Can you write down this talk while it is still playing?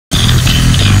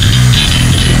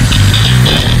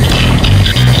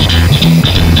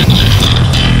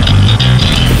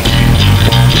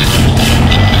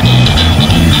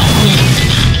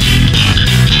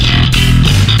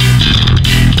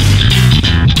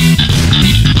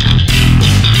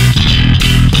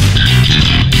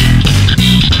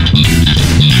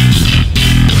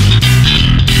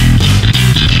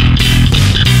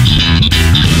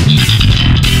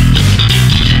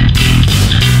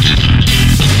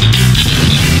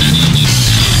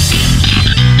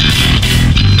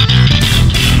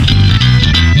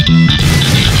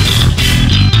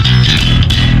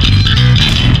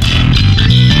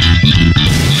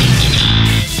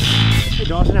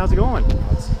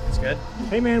It's good.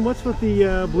 Hey man, what's with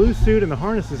the blue suit and the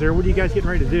harnesses there? What are you guys getting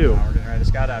ready to do? We're getting ready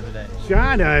to skydive today.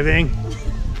 Skydiving?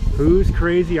 Whose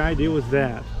crazy idea was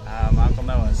that? My Uncle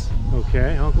Noah's.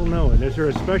 Okay, Uncle Noah. Is there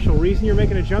a special reason you're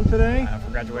making a jump today?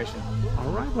 For graduation.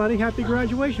 All right, buddy. Happy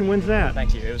graduation. When's that?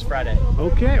 Thank you. It was Friday.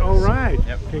 Okay, all right.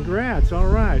 Yep. Congrats. All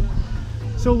right.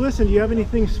 So listen, do you have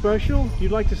anything special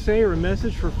you'd like to say or a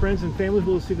message for friends and family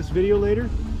who will see this video later?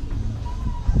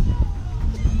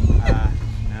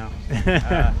 No.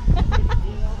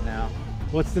 No.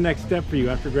 What's the next step for you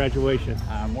after graduation?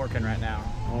 I'm working right now.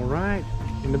 All right.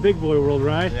 In the big boy world,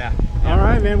 right? Yeah. All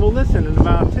right, man. Well, listen, in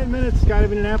about 10 minutes,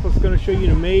 Skydive Indianapolis is going to show you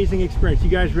an amazing experience. You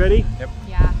guys ready? Yep.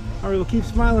 Yeah. All right, well, keep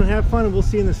smiling and have fun, and we'll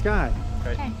see you in the sky.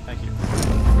 Great. Okay. Thank you.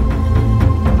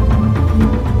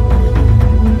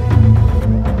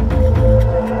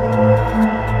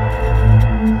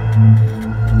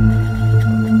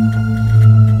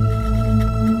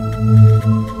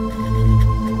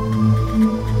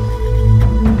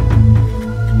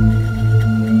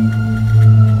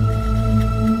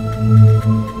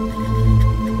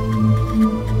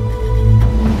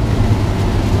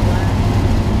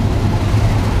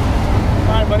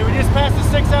 Buddy, we just passed the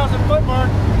 6,000 foot mark.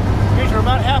 Means we're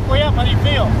about halfway up. How do you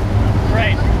feel?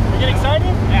 Great. You get excited?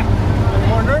 Yeah. A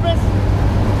little more nervous?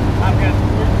 I'm good.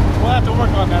 We'll have to work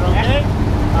on that, okay?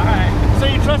 Yeah. All right. So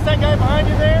you trust that guy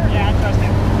behind you there? Yeah, I trust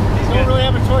him. He's Don't good. really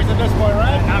have a choice at this point,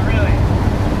 right? Not really.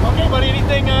 Okay, buddy.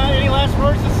 Anything? Any last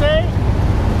words to say?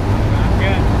 I'm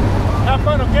good. Have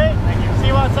fun, okay? Thank you.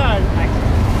 See you outside. Thanks.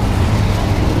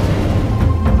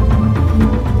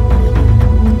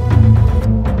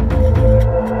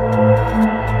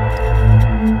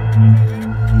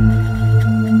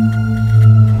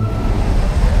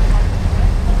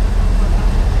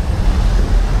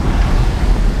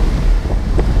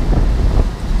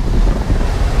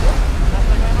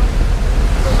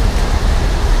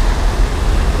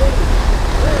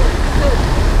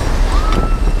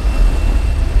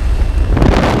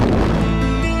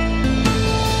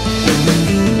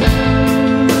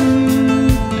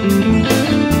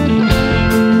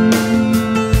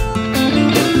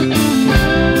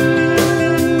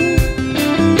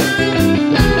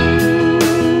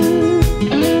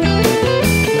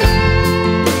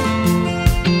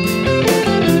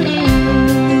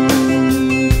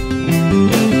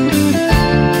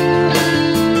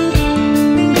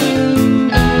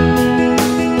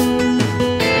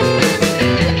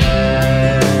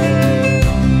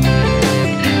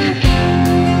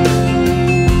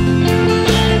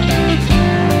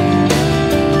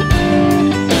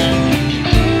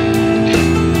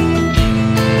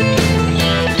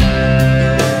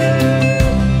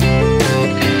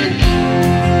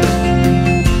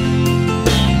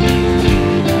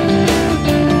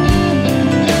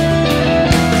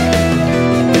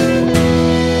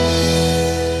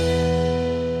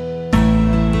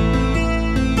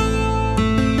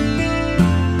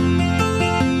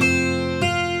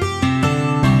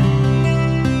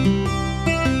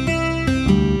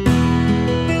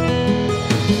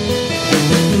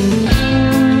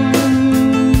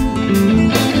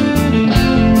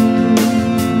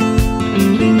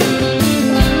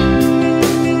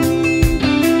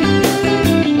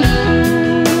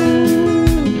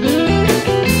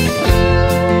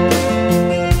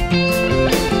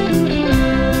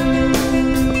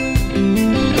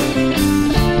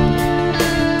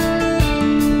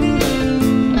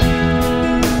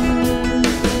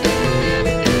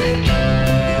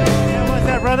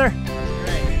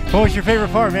 What was your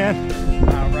favorite part, man?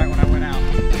 Right when I went out.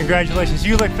 Congratulations.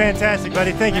 You look fantastic,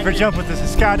 buddy. Thank you for jumping with us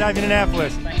at Skydive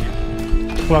Indianapolis. Thank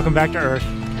you. Welcome back to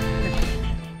Earth.